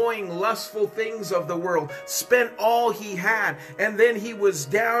 enjoying lustful things of the world, spent all he had, and then he was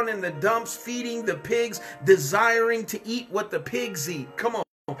down in the dumps feeding the pigs, desiring to eat what the pigs eat. Come on.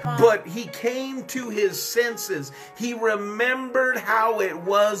 But he came to his senses. He remembered how it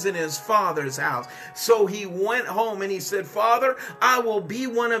was in his father's house. So he went home and he said, "Father, I will be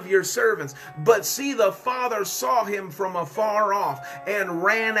one of your servants." But see, the father saw him from afar off and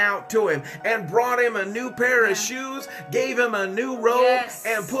ran out to him and brought him a new pair of shoes, gave him a new robe,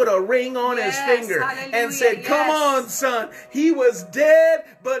 and put a ring on his finger, and said, "Come on, son. He was dead,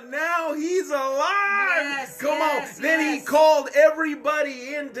 but now he's alive." Come on. Then he called everybody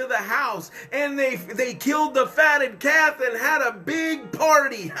into the house, and they killed the fatted calf and had a big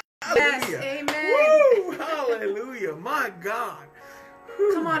party. Hallelujah. Yes, amen. Woo, hallelujah. My God.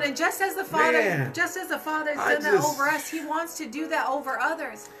 Come on, and just as the Father has done that over us, He wants to do that over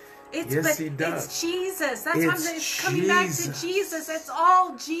others. He does. It's Jesus. That's why I'm coming back to Jesus. It's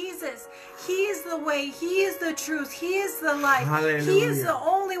all Jesus. He is the way. He is the truth. He is the life. Hallelujah. He is the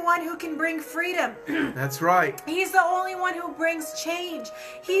only one one who can bring freedom. That's right. He's the only one who brings change.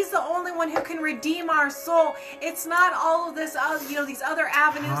 He's the only one who can redeem our soul. It's not all of this, these other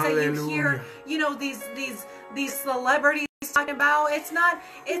avenues Hallelujah. that you hear, these celebrities talking about. It's not,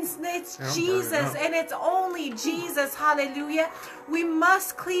 it's Jesus, and it's only Jesus. Hallelujah. We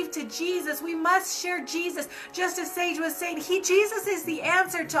must cleave to Jesus. We must share Jesus. Just as Sage was saying, Jesus is the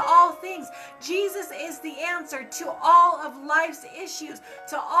answer to all things. Jesus is the answer to all of life's issues,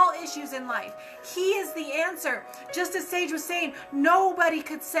 to all issues in life. He is the answer. Just as Sage was saying, nobody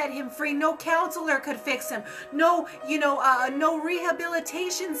could set him free. No counselor could fix him. No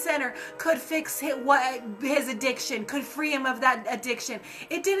rehabilitation center could fix his addiction, could free him of that addiction.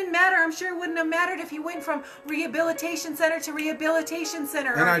 It didn't matter. I'm sure it wouldn't have mattered if he went from rehabilitation center to rehabilitation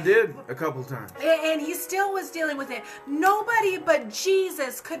center. And I did a couple times. And he still was dealing with it. Nobody but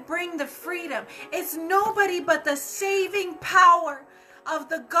Jesus could bring the freedom. It's nobody but the saving power of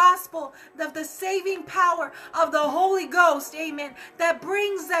the gospel, of the saving power of the Holy Ghost, amen, that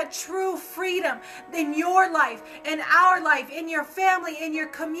brings that true freedom in your life, in our life, in your family, in your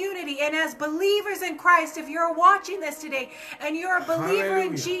community. And as believers in Christ, if you're watching this today and you're a believer Hallelujah.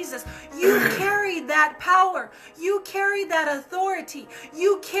 in Jesus, you carry that power, you carry that authority,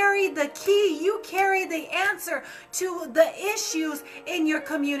 you carry the key, you carry the answer to the issues in your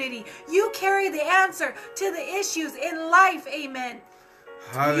community, you carry the answer to the issues in life, amen.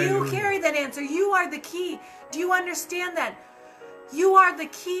 Hallelujah. You carry that answer. You are the key. Do you understand that? You are the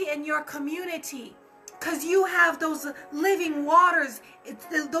key in your community, because you have those living waters.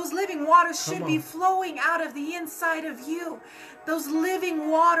 Those living waters should be flowing out of the inside of you. Those living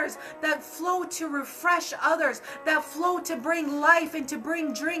waters that flow to refresh others, that flow to bring life and to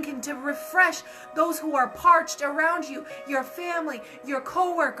bring drink and to refresh those who are parched around you, your family, your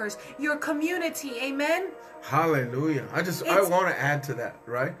co-workers, your community. Amen. Hallelujah. I want to add to that,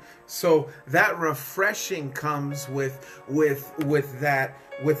 right? So that refreshing comes with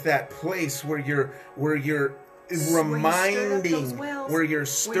that place where you're reminding, where you're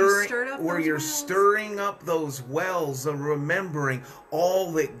stirring up those wells of remembering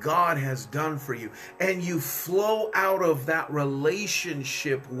all that God has done for you, and you flow out of that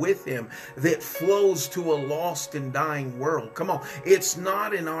relationship with him that flows to a lost and dying world. Come on, it's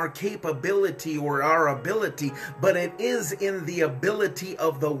not in our capability or our ability, but it is in the ability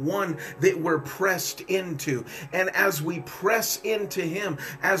of the one that we're pressed into. And as we press into him,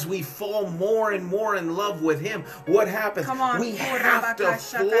 as we fall more and more in love with him, what happens? We have to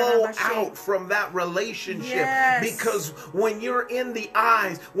flow out from that relationship, because when you're in the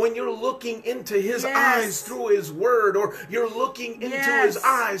eyes, when you're looking into his eyes through his word, or you're looking into his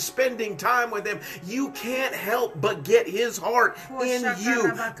eyes, spending time with him, you can't help but get his heart in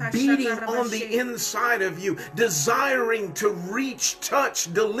you, beating on the inside of you, desiring to reach,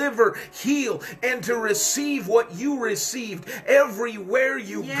 touch, deliver, heal, and to receive what you received everywhere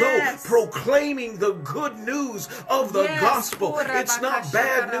you go, proclaiming the good news of the gospel. It's not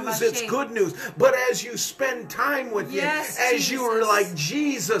bad news, it's good news. But as you spend time with him, as you are like,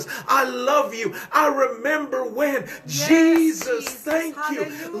 Jesus, I love you. I remember when. Jesus, thank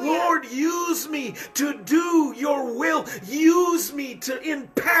you. Lord, use me to do your will. Use me to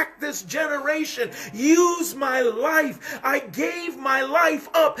impact this generation. Use my life. I gave my life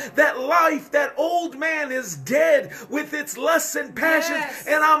up. That old man is dead with its lusts and passions,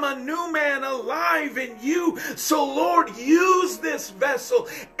 and I'm a new man alive in you. So Lord, use this vessel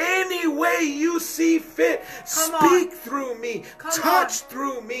any way you see fit. Speak through me, touch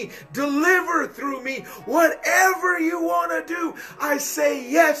through me, deliver through me. Whatever you want to do, I say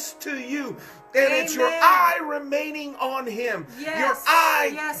yes to you. And it's your eye remaining on him. Your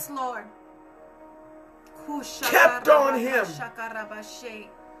eye Lord. kept on him.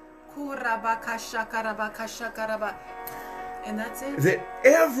 And that's it. That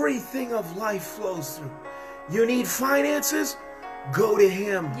everything of life flows through. You need finances? Go to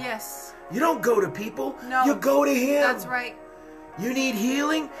him. Yes. You don't go to people. No. You go to him. That's right. You need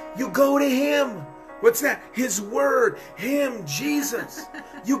healing? You go to him. What's that? His word. Him, Jesus.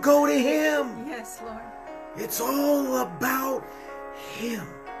 You go to him. Yes, Lord. It's all about him.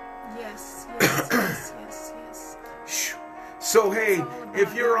 Yes, yes, yes, yes, yes. So, hey,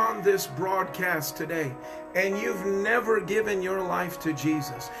 if you're on this broadcast today and you've never given your life to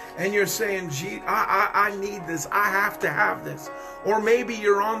Jesus, and you're saying, I need this, I have to have this. Or maybe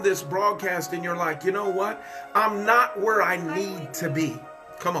you're on this broadcast and you're like, you know what? I'm not where I need to be.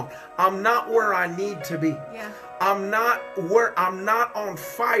 Come on. I'm not where I need to be. Yeah. I'm not on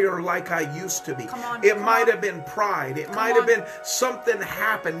fire like I used to be. Come on, it might have been pride. It might have been something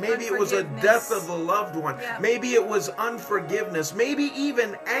happened. Maybe it was a death of a loved one. Yeah. Maybe it was unforgiveness. Maybe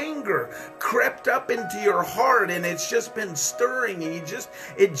even anger crept up into your heart and it's just been stirring and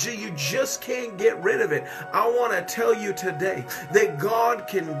you just can't get rid of it. I want to tell you today that God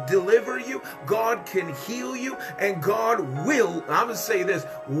can deliver you, God can heal you, and God will, I'm going to say this,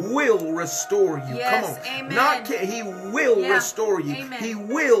 will restore you. Yes, come on. amen. He will restore you. Amen. He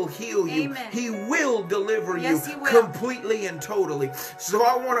will heal you. Amen. He will deliver Yes, you He will. completely and totally. So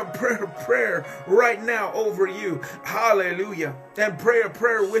I want to pray a prayer right now over you. Hallelujah. And pray a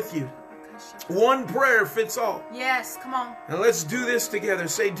prayer with you. One prayer fits all. Yes, come on. And let's do this together.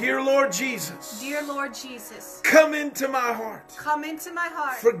 Say, Dear Lord Jesus. Dear Lord Jesus. Come into my heart. Come into my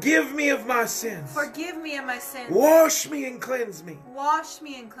heart. Forgive me of my sins. Forgive me of my sins. Wash me and cleanse me. Wash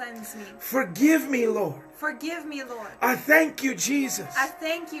me and cleanse me. Forgive me, Lord. Forgive me, Lord. I thank you, Jesus. I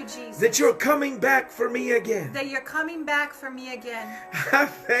thank you, Jesus. That you're coming back for me again. That you're coming back for me again. I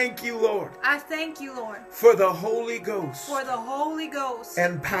thank you, Lord. I thank you, Lord. For the Holy Ghost. For the Holy Ghost.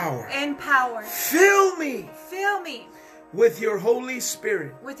 And power. And power. Fill me. Fill me. With your Holy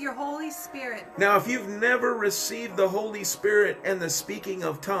Spirit. With your Holy Spirit. Now, if you've never received the Holy Spirit and the speaking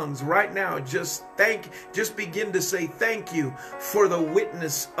of tongues, right now, just begin to say thank you for the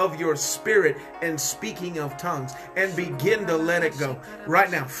witness of your spirit and speaking of tongues, and begin to let it go.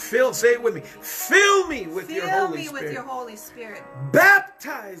 Right now, say it with me. Fill me with your Holy Spirit. Fill me with your Holy Spirit.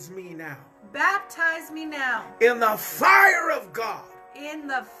 Baptize me now. Baptize me now. In the fire of God. In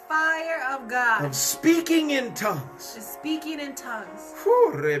the fire of God. Of speaking in tongues. Speaking in tongues.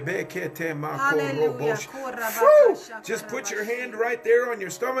 Hallelujah. Just put your hand right there on your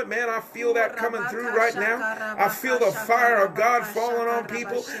stomach. Man, I feel that coming through right now. I feel the fire of God falling on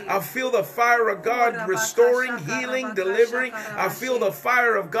people. I feel the fire of God restoring, healing, delivering. I feel the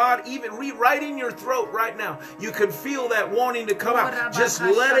fire of God even right in your throat right now. You can feel that wanting to come out. Just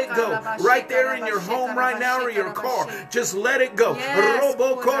let it go. Right there in your home right now or your car. Just let it go.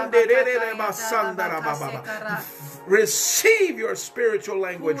 Receive your spiritual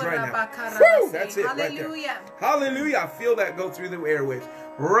language right now. Woo, that's it right there. Hallelujah. I feel that go through the airwaves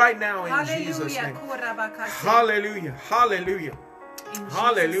right now in Jesus' name. Hallelujah. Hallelujah.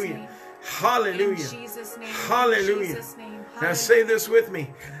 Hallelujah. Hallelujah. In Jesus' name. Hallelujah. Now say this with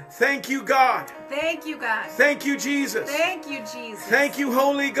me. Thank you, God. Thank you, God. Thank you, Jesus. Thank you, Jesus. Thank you,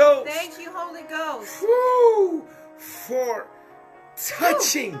 Holy Ghost. Thank you, Holy Ghost. Woo, for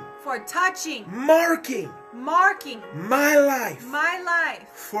touching. For touching. Marking my life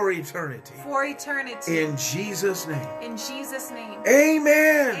for eternity. In Jesus' name. In Jesus' name.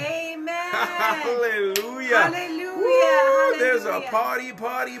 Amen. Amen. Hallelujah. Hallelujah. Woo, Hallelujah. There's a party.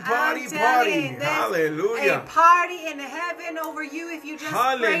 Hallelujah. A party in heaven over you if you just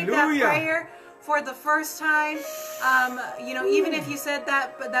prayed that prayer for the first time. Even if you said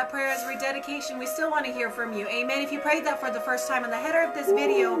that prayer as rededication, we still want to hear from you. Amen. If you prayed that for the first time, in the header of this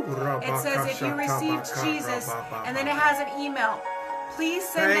video, it says if you received Jesus, and then it has an email. Please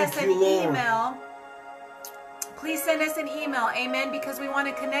send us an email. Please send us an email, amen, because we want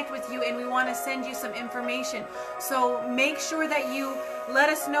to connect with you and we want to send you some information. So make sure that you let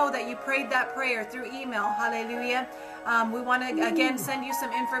us know that you prayed that prayer through email. Hallelujah. We want to, again, send you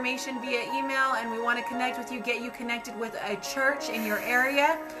some information via email, and we want to connect with you, get you connected with a church in your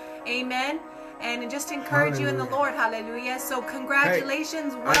area. Amen. And just encourage you in the Lord. Hallelujah. So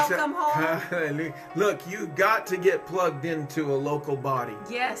congratulations. Welcome home. Hallelujah. Look, you got to get plugged into a local body.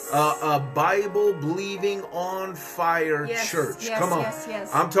 Yes. A Bible-believing, on-fire church. Come on.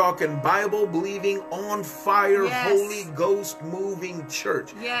 Yes. I'm talking Bible-believing, on-fire, Holy Ghost-moving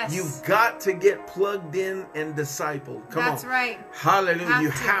church. Yes. You've got to get plugged in and discipled. Come on. That's right. Hallelujah.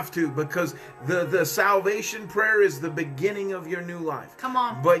 You have to, because the salvation prayer is the beginning of your new life. Come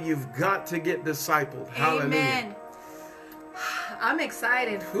on. But you've got to get discipled. Hallelujah. Amen. I'm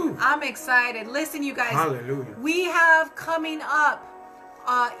excited. Whew. I'm excited. Listen, you guys. Hallelujah. We have coming up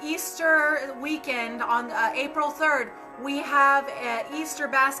Easter weekend on April 3rd. We have an Easter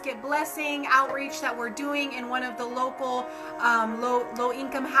basket blessing outreach that we're doing in one of the local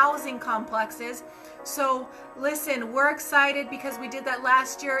low-income housing complexes. So listen, we're excited because we did that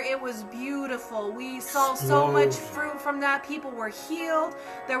last year. It was beautiful. We saw so much fruit from that. People were healed.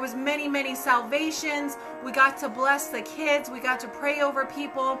 There was many salvations. We got to bless the kids. We got to pray over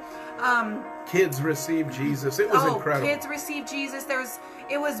people. Kids received Jesus. It was incredible. Kids received Jesus.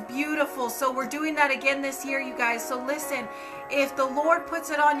 It was beautiful. So we're doing that again this year, you guys. So listen, if the Lord puts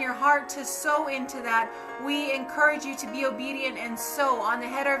it on your heart to sow into that, we encourage you to be obedient and sow. On the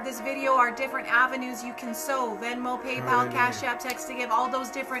header of this video are different avenues you can sow: Venmo, PayPal, Cash App, Text to Give, all those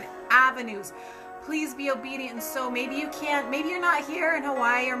different avenues. Please be obedient and sow. Maybe you can't, maybe you're not here in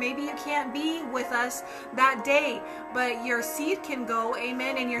Hawaii, or maybe you can't be with us that day, but your seed can go,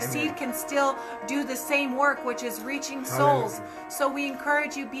 amen, and your seed can still do the same work, which is reaching souls. So we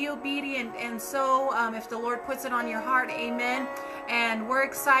encourage you, be obedient and sow if the Lord puts it on your heart, amen. And we're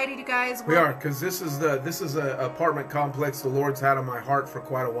excited, you guys. We are, because this is an apartment complex the Lord's had on my heart for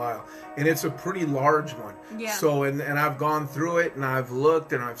quite a while, and it's a pretty large one. Yeah. So and I've gone through it, and I've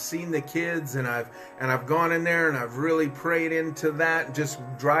looked, and I've seen the kids, and I've gone in there, and I've really prayed into that, just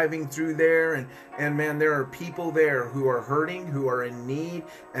driving through there, and man, there are people there who are hurting, who are in need,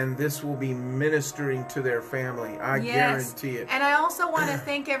 and this will be ministering to their family. I guarantee it. And I also want to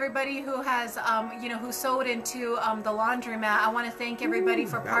thank everybody who has, who sewed into the laundromat. I want to thank everybody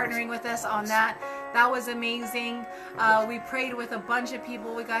for partnering with us on that. That was amazing. We prayed with a bunch of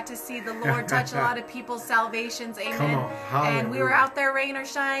people. We got to see the Lord touch a lot of people's salvations. Amen. Come on. Hallelujah. And we were out there, rain or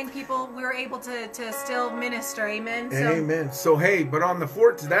shine, people, we were able to still minister. Amen. So, amen. So hey, but on the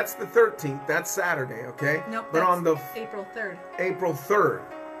 14th, that's the 13th, that's Saturday, okay? Nope, but that's on the April 3rd. April 3rd.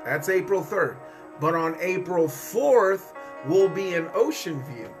 That's April 3rd. But on April 4th, we'll be in Ocean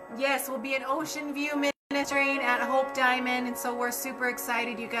View. Yes, we'll be in Ocean View ministering at Hope Diamond, and so we're super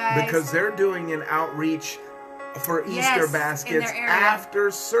excited, you guys. Because they're doing an outreach for Easter baskets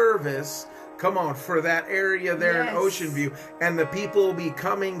after service. Come on, for that area there in Ocean View. And the people will be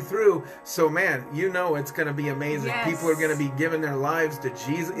coming through. So, man, you know it's going to be amazing. Yes. People are going to be giving their lives to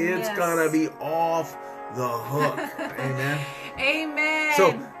Jesus. It's going to be off the hook. Amen. Amen.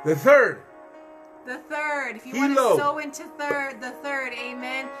 So, the 3rd. The 3rd. If you want to sow into the 3rd,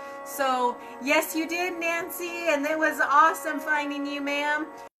 amen. So, yes, you did, Nancy, and it was awesome finding you, ma'am.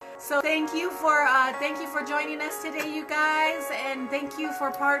 So thank you for joining us today, you guys, and thank you for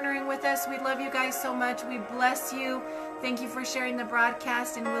partnering with us. We love you guys so much. We bless you. Thank you for sharing the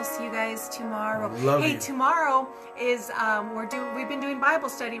broadcast, and we'll see you guys tomorrow. Hey, tomorrow is we've been doing Bible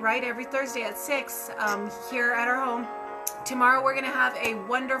study, right? Every Thursday at 6 here at our home. Tomorrow we're going to have a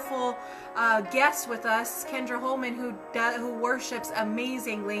wonderful guest with us, Kendra Holman, who worships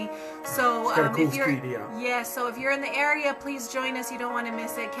amazingly. So if you're so if you're in the area, please join us. You don't want to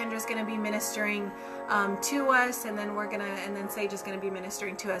miss it. Kendra's going to be ministering to us, and then Sage is going to be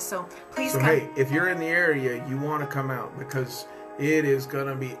ministering to us. So please come. Hey, if you're in the area, you want to come out, because it is going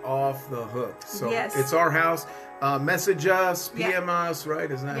to be off the hook. So it's our house. Message us, PM us,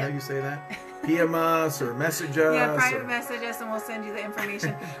 right? Isn't that how you say that? PM us or message us. Yeah, private message us and we'll send you the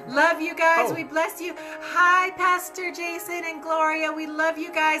information. Love you guys. We bless you. Hi, Pastor Jason and Gloria. We love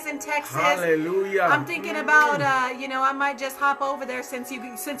you guys in Texas. Hallelujah. I'm thinking about, I might just hop over there since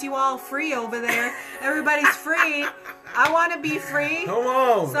you all free over there. Everybody's free. I want to be free. Come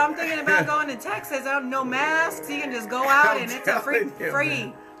on. So I'm thinking about going to Texas. No masks. You can just go out and it's a free.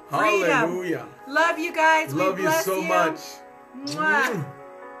 Freedom. Hallelujah. Love you guys. Love we bless you so much. Mwah.